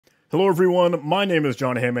Hello everyone, my name is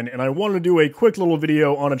John Hammond, and I wanted to do a quick little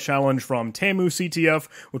video on a challenge from TAMUCTF,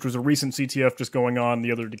 which was a recent CTF just going on the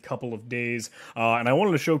other couple of days, and I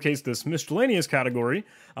wanted to showcase this miscellaneous category.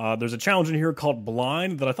 There's a challenge in here called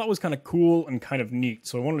Blind that I thought was kind of cool and kind of neat,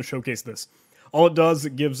 so I wanted to showcase this. All it does,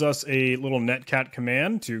 it gives us a little netcat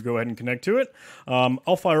command to go ahead and connect to it.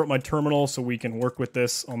 I'll fire up my terminal so we can work with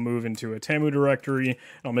this. I'll move into a TAMU directory, and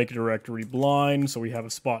I'll make a directory blind so we have a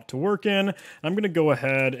spot to work in. And I'm going to go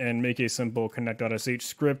ahead and make a simple connect.sh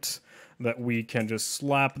script that we can just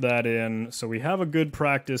slap that in so we have a good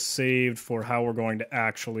practice saved for how we're going to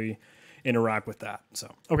actually interact with that. So,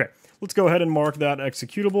 okay, let's go ahead and mark that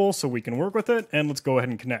executable so we can work with it, and let's go ahead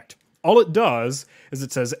and connect. All it does is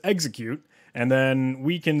it says execute, and then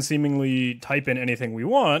we can seemingly type in anything we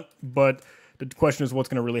want, but the question is what's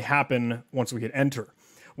going to really happen once we hit enter.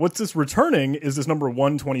 What's this returning is this number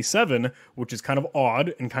 127, which is kind of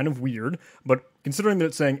odd and kind of weird, but considering that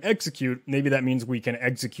it's saying execute, maybe that means we can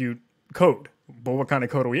execute code. But what kind of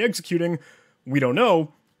code are we executing? We don't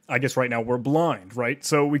know. I guess right now we're blind, right?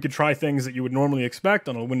 So we could try things that you would normally expect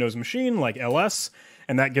on a Windows machine like ls,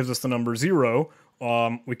 and that gives us the number 0.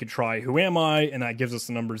 We could try who am I, and that gives us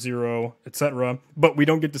the number 0, etc. But we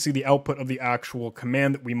don't get to see the output of the actual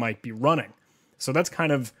command that we might be running. So that's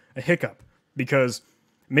kind of a hiccup, because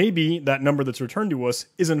maybe that number that's returned to us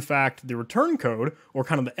is in fact the return code, or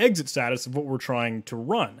kind of the exit status of what we're trying to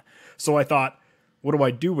run. So I thought, what do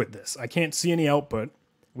I do with this? I can't see any output.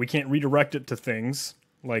 We can't redirect it to things,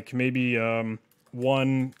 like maybe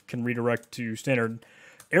 1 can redirect to standard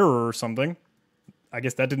error or something. I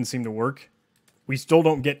guess that didn't seem to work. We still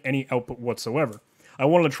don't get any output whatsoever. I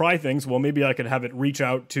wanted to try things. Well, maybe I could have it reach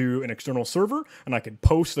out to an external server, and I could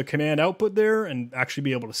post the command output there and actually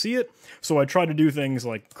be able to see it. So I tried to do things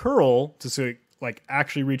like curl to say, like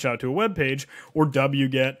actually reach out to a web page, or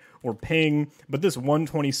wget, or ping. But this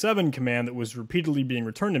 127 command that was repeatedly being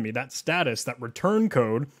returned to me, that status, that return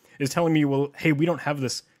code, is telling me, well, hey, we don't have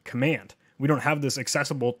this command. We don't have this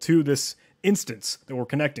accessible to this instance that we're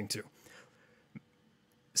connecting to.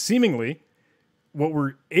 Seemingly, what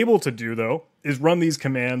we're able to do, though, is run these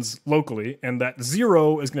commands locally, and that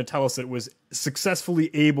 0 is going to tell us that it was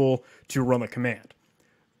successfully able to run the command.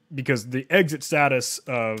 Because the exit status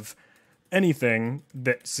of anything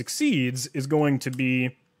that succeeds is going to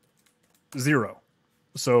be 0.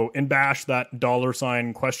 So in bash, that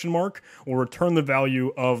 $? will return the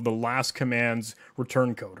value of the last command's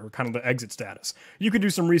return code, or kind of the exit status. You could do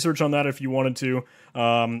some research on that if you wanted to.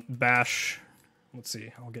 Bash, let's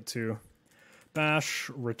see, I'll get to bash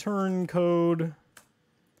return code.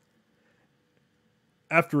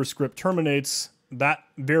 After a script terminates, that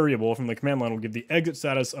variable from the command line will give the exit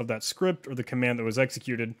status of that script or the command that was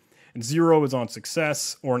executed, and 0 is on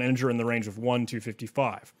success, or an integer in the range of 1 to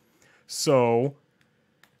 55. So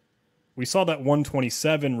we saw that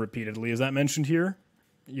 127 repeatedly. Is that mentioned here?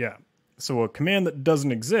 Yeah. So a command that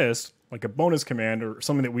doesn't exist, like a bonus command or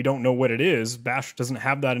something that we don't know what it is, bash doesn't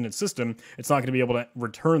have that in its system, it's not going to be able to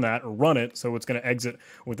return that or run it, so it's going to exit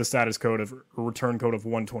with the status code of, or return code of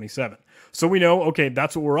 127. So we know, okay,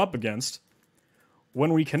 that's what we're up against.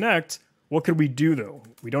 When we connect, what could we do though?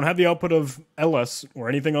 We don't have the output of ls or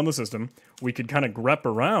anything on the system. We could kind of grep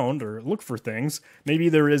around or look for things. Maybe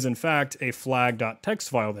there is in fact a flag.txt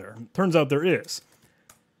file there. Turns out there is.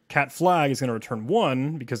 Cat flag is going to return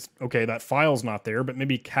 1 because, okay, that file's not there, but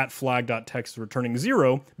maybe cat flag.txt is returning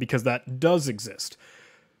 0 because that does exist.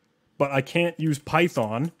 But I can't use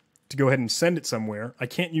Python to go ahead and send it somewhere. I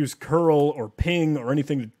can't use curl or ping or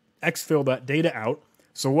anything to exfil that data out.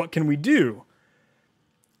 So what can we do?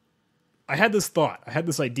 I had this thought, I had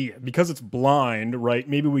this idea. Because it's blind, right,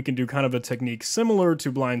 maybe we can do kind of a technique similar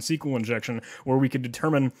to blind SQL injection where we could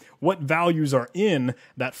determine what values are in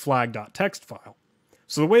that flag.txt file.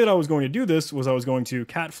 So the way that I was going to do this was I was going to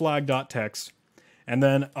cat flag.txt, and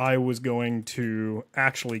then I was going to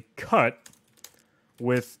actually cut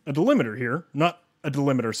with a delimiter here. Not a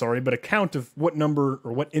delimiter, sorry, but a count of what number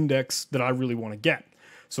or what index that I really want to get.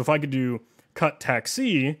 So if I could do cut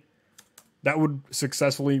taxi, that would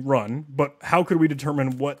successfully run. But how could we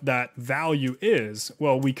determine what that value is?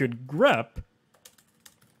 Well, we could grep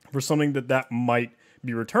for something that might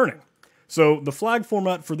be returning. So the flag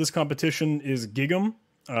format for this competition is gigem,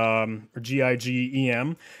 or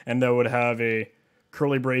Gigem, and that would have a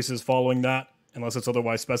curly braces following that, unless it's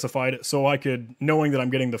otherwise specified. So I could, knowing that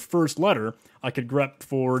I'm getting the first letter, I could grep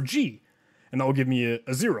for G, and that will give me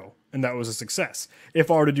a 0, and that was a success. If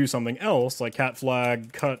I were to do something else, like cat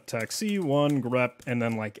flag, cut, taxi, 1, grep, and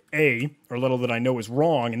then like A, or letter that I know is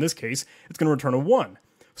wrong, in this case, it's going to return a 1.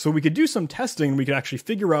 So we could do some testing, and we could actually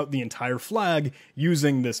figure out the entire flag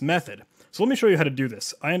using this method. So let me show you how to do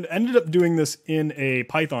this. I ended up doing this in a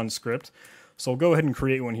Python script. So I'll go ahead and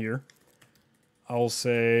create one here. I'll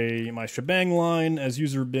say my shebang line as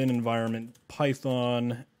user bin environment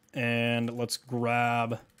Python, and let's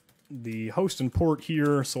grab the host and port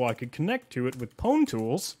here so I could connect to it with Pwn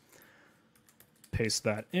tools. Paste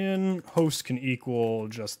that in. Host can equal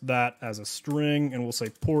just that as a string, and we'll say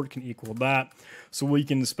port can equal that. So we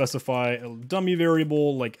can specify a dummy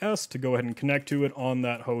variable like s to go ahead and connect to it on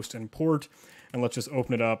that host and port. And let's just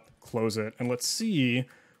open it up, close it, and let's see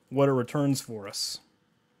what it returns for us.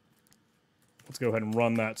 Let's go ahead and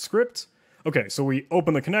run that script. Okay, so we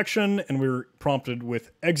open the connection and we were prompted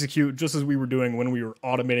with execute, just as we were doing when we were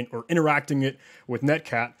automating or interacting it with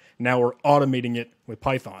Netcat. Now we're automating it with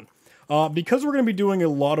Python. Because we're going to be doing a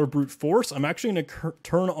lot of brute force, I'm actually going to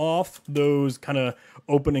turn off those kind of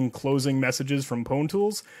opening, closing messages from Pwn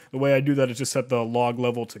tools. The way I do that is just set the log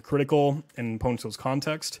level to critical in Pwn tools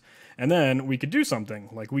context. And then we could do something,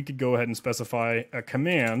 like we could go ahead and specify a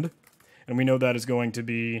command, and we know that is going to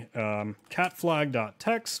be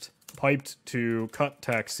catflag.text piped to cut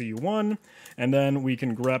text C1, and then we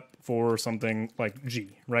can grep for something like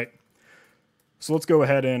G, right? So let's go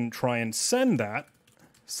ahead and try and send that.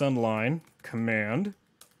 Send line, command,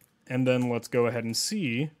 and then let's go ahead and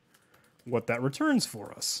see what that returns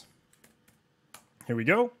for us. Here we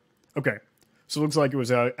go. Okay, so it looks like it was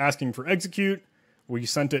asking for execute. We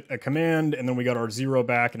sent it a command, and then we got our 0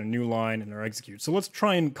 back and a new line and our execute. So let's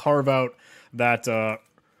try and carve out that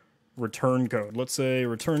return code. Let's say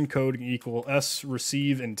return code can equal s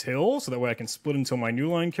receive until, so that way I can split until my new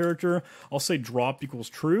line character. I'll say drop equals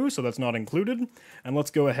true, so that's not included. And let's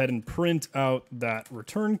go ahead and print out that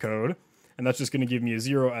return code. And that's just going to give me a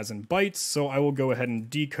 0 as in bytes. So I will go ahead and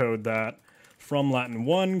decode that from Latin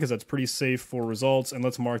 1, because that's pretty safe for results. And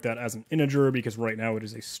let's mark that as an integer, because right now it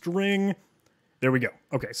is a string. There we go.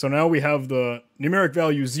 Okay, so now we have the numeric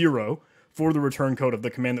value 0 for the return code of the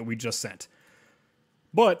command that we just sent.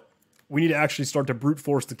 But we need to actually start to brute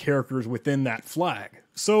force the characters within that flag.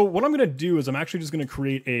 So what I'm going to do is I'm actually just going to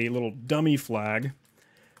create a little dummy flag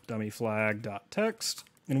flag.text,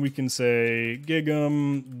 and we can say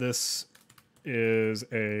gigum, this is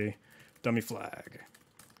a dummy flag.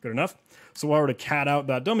 Good enough? So if I were to cat out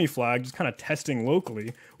that dummy flag, just kind of testing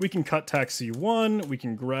locally, we can cut text C1, we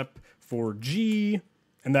can grep for G,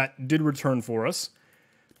 and that did return for us.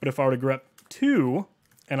 But if I were to grep 2,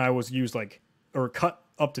 and I was used like, or cut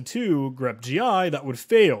up to 2, grep GI, that would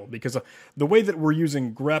fail, because the way that we're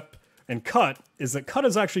using grep and cut is that cut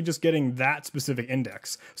is actually just getting that specific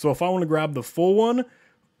index. So if I want to grab the full one,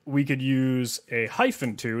 we could use a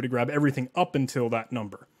 -2 to grab everything up until that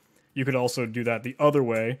number. You could also do that the other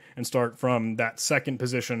way and start from that second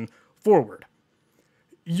position forward.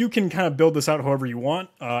 You can kind of build this out however you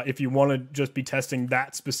want. If you want to just be testing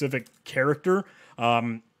that specific character,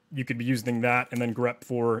 you could be using that and then grep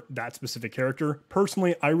for that specific character.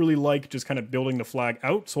 Personally, I really like just kind of building the flag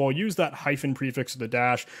out, so I'll use that hyphen prefix of the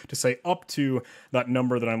dash to say up to that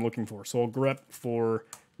number that I'm looking for. So I'll grep for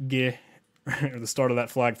g, or the start of that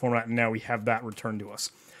flag format, and now we have that returned to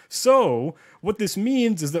us. So what this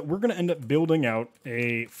means is that we're going to end up building out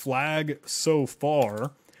a flag so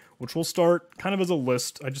far, which will start kind of as a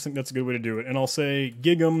list. I just think that's a good way to do it. And I'll say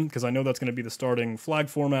gigum, because I know that's going to be the starting flag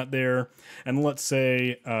format there. And let's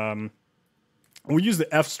say, we'll use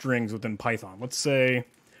the F strings within Python. Let's say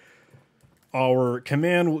our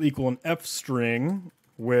command will equal an F string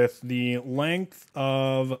with the length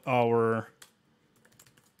of our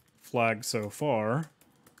flag so far.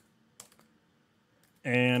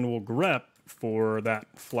 And we'll grep for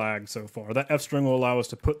that flag so far. That F string will allow us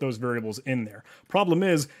to put those variables in there. Problem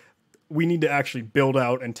is, we need to actually build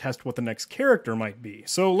out and test what the next character might be.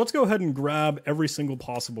 So let's go ahead and grab every single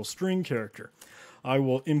possible string character. I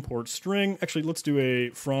will import string. Actually, let's do a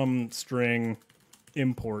from string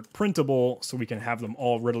import printable so we can have them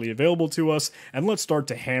all readily available to us. And let's start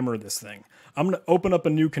to hammer this thing. I'm going to open up a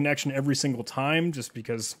new connection every single time just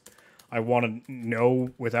because I want to know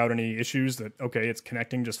without any issues that, okay, it's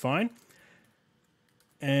connecting just fine.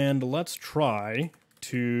 And let's try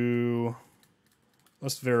to...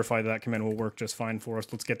 Let's verify that command will work just fine for us.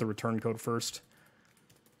 Let's get the return code first.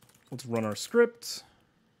 Let's run our script.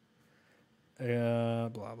 Blah,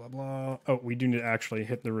 blah, blah. Oh, we do need to actually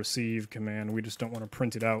hit the receive command. We just don't want to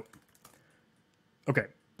print it out. Okay,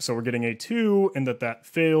 so we're getting a 2, and that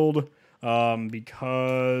failed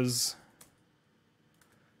because...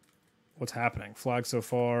 What's happening? Flag so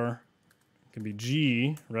far can be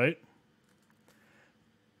G, right?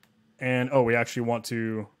 And, oh, we actually want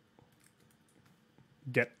to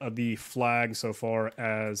get the flag so far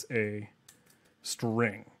as a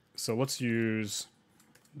string. So let's use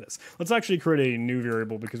this. Let's actually create a new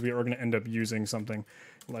variable because we are going to end up using something.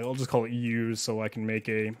 Like, I'll just call it use so I can make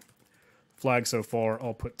a flag so far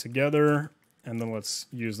all put together. And then let's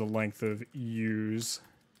use the length of use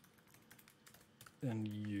and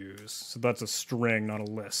use. So that's a string, not a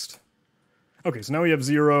list. Okay, so now we have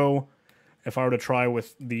 0. If I were to try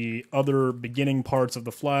with the other beginning parts of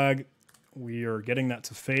the flag, we are getting that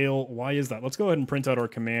to fail. Why is that? Let's go ahead and print out our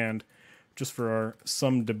command just for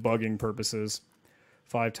some debugging purposes.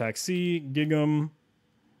 5-tac-c, gigum.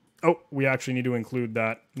 Oh, we actually need to include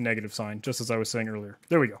that negative sign, just as I was saying earlier.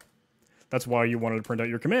 There we go. That's why you wanted to print out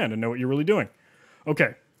your command and know what you're really doing.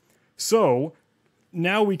 Okay, so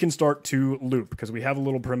now we can start to loop because we have a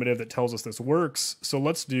little primitive that tells us this works. So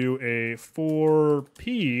let's do a for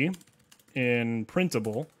p in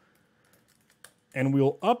printable, and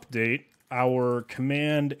we'll update our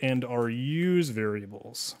command and our use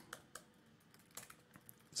variables.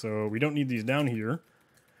 So we don't need these down here.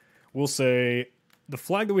 We'll say the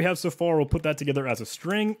flag that we have so far, we'll put that together as a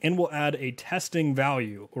string, and we'll add a testing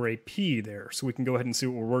value, or a p there, so we can go ahead and see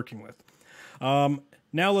what we're working with.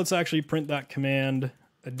 Now let's actually print that command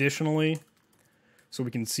additionally, so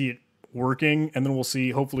we can see it working, and then we'll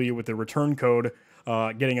see, hopefully with the return code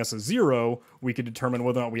getting us a 0, we could determine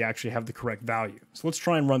whether or not we actually have the correct value. So let's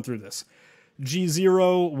try and run through this.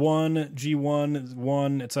 G0, 1, G1,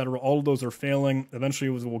 1, etc. All of those are failing. Eventually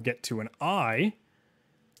we'll get to an I,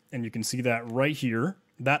 and you can see that right here.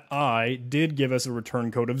 That I did give us a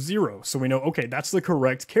return code of 0. So we know, okay, that's the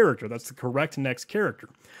correct character. That's the correct next character.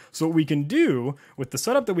 So what we can do with the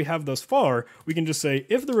setup that we have thus far, we can just say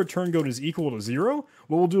if the return code is equal to 0,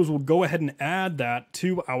 what we'll do is we'll go ahead and add that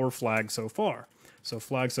to our flag so far. So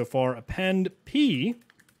flag so far append p,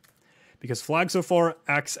 because flag so far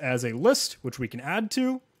acts as a list, which we can add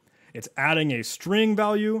to. It's adding a string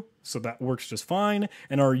value, so that works just fine.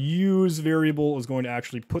 And our use variable is going to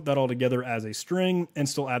actually put that all together as a string and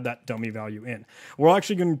still add that dummy value in. We're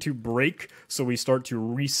actually going to break, so we start to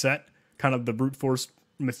reset kind of the brute force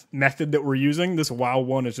method that we're using. This while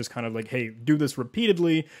one is just kind of like, hey, do this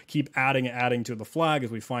repeatedly, keep adding and adding to the flag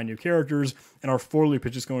as we find new characters, and our for loop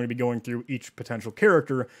is just going to be going through each potential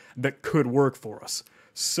character that could work for us.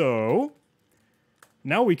 So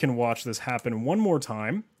now we can watch this happen one more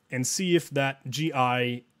time and see if that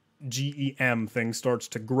GEM thing starts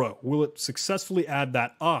to grow. Will it successfully add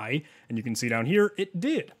that I? And you can see down here, it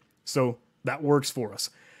did. So that works for us.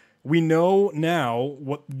 We know now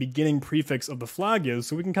what the beginning prefix of the flag is,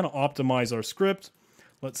 so we can kind of optimize our script.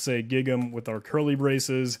 Let's say gigum with our curly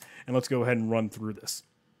braces, and let's go ahead and run through this.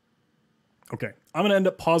 Okay, I'm going to end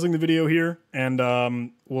up pausing the video here,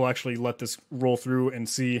 and we'll actually let this roll through and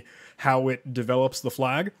see how it develops the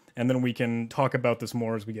flag, and then we can talk about this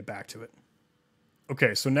more as we get back to it.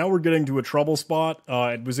 Okay, so now we're getting to a trouble spot.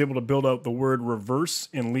 It was able to build out the word reverse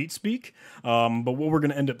in LeetSpeak, but what we're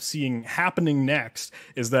going to end up seeing happening next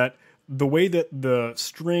is that the way that the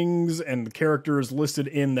strings and the characters listed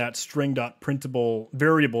in that string.printable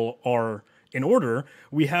variable are in order,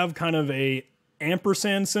 we have kind of a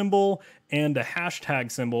ampersand symbol and a hashtag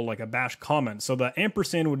symbol like a bash comment. So the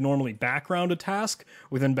ampersand would normally background a task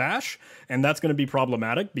within bash, and that's going to be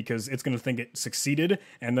problematic because it's going to think it succeeded,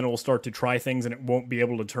 and then it will start to try things and it won't be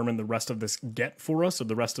able to determine the rest of this get for us, or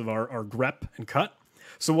the rest of our grep and cut.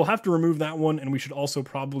 So we'll have to remove that one, and we should also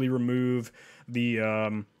probably remove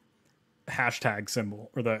the hashtag symbol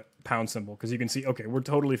or the pound symbol, because you can see, okay, we're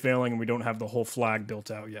totally failing and we don't have the whole flag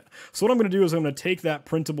built out yet. So what I'm going to do is I'm going to take that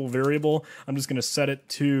printable variable, I'm just going to set it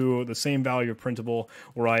to the same value of printable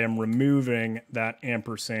where I am removing that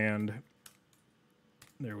ampersand.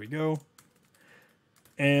 There we go.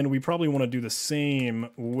 And we probably want to do the same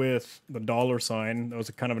with the $sign. That was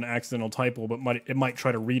a kind of an accidental typo, but it might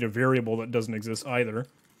try to read a variable that doesn't exist either.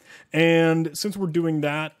 And since we're doing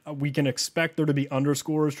that, we can expect there to be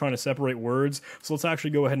underscores trying to separate words. So let's actually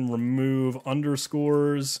go ahead and remove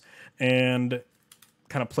underscores and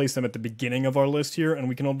kind of place them at the beginning of our list here. And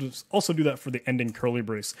we can also do that for the ending curly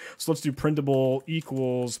brace. So let's do printable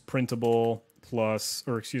equals printable plus,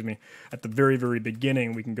 or excuse me, at the very, very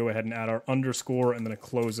beginning, we can go ahead and add our underscore and then a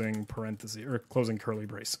closing parenthesis or closing curly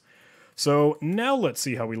brace. So now let's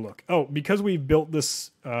see how we look. Oh, because we've built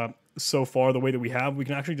this so far the way that we have, we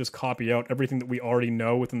can actually just copy out everything that we already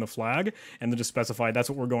know within the flag and then just specify that's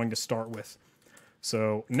what we're going to start with.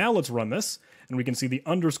 So now let's run this, and we can see the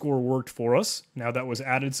underscore worked for us. Now that was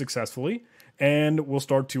added successfully, and we'll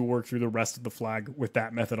start to work through the rest of the flag with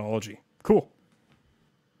that methodology. Cool.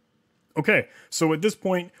 Okay, so at this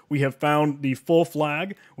point, we have found the full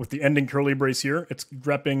flag with the ending curly brace here. It's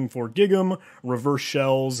grepping for Gig'em, reverse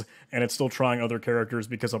shells, and it's still trying other characters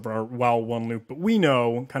because of our wow one loop. But we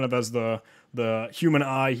know, kind of as the human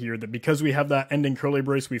eye here, that because we have that ending curly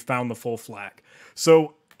brace, we found the full flag.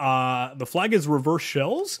 So the flag is reverse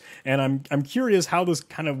shells, and I'm curious how this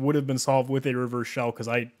kind of would have been solved with a reverse shell, because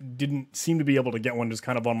I didn't seem to be able to get one just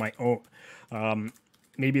kind of on my own.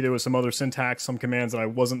 Maybe there was some other syntax, some commands that I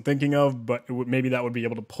wasn't thinking of, but maybe that would be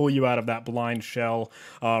able to pull you out of that blind shell.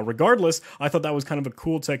 Regardless, I thought that was kind of a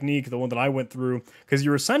cool technique, the one that I went through, because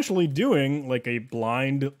you're essentially doing like a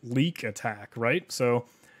blind leak attack, right? So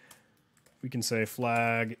we can say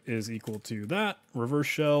flag is equal to that, reverse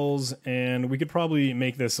shells, and we could probably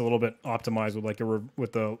make this a little bit optimized with like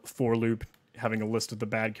with the for loop, having a list of the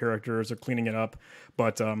bad characters or cleaning it up.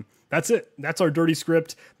 But that's it. That's our dirty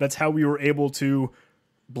script. That's how we were able to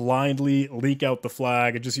blindly leak out the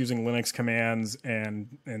flag just using Linux commands and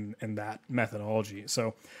that methodology.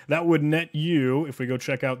 So that would net you, if we go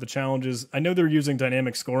check out the challenges, I know they're using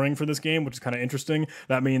dynamic scoring for this game, which is kind of interesting.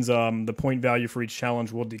 That means the point value for each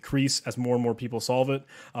challenge will decrease as more and more people solve it.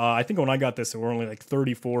 I think when I got this, there were only like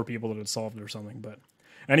 34 people that had solved it or something. But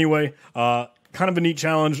anyway, kind of a neat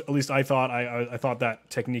challenge. At least I thought. I thought that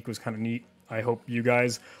technique was kind of neat. I hope you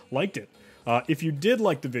guys liked it. If you did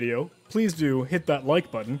like the video, please do hit that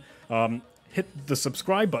like button, hit the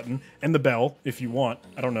subscribe button, and the bell if you want.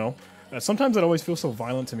 I don't know. Sometimes it always feels so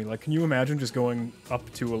violent to me. Like, can you imagine just going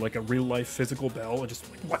up to like a real-life physical bell and just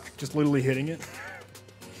like, whack, just literally hitting it?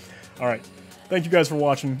 All right. Thank you guys for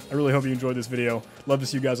watching. I really hope you enjoyed this video. Love to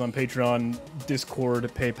see you guys on Patreon, Discord,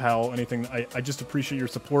 PayPal, anything. I just appreciate your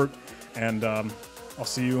support, and I'll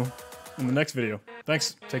see you in the next video.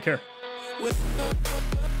 Thanks. Take care.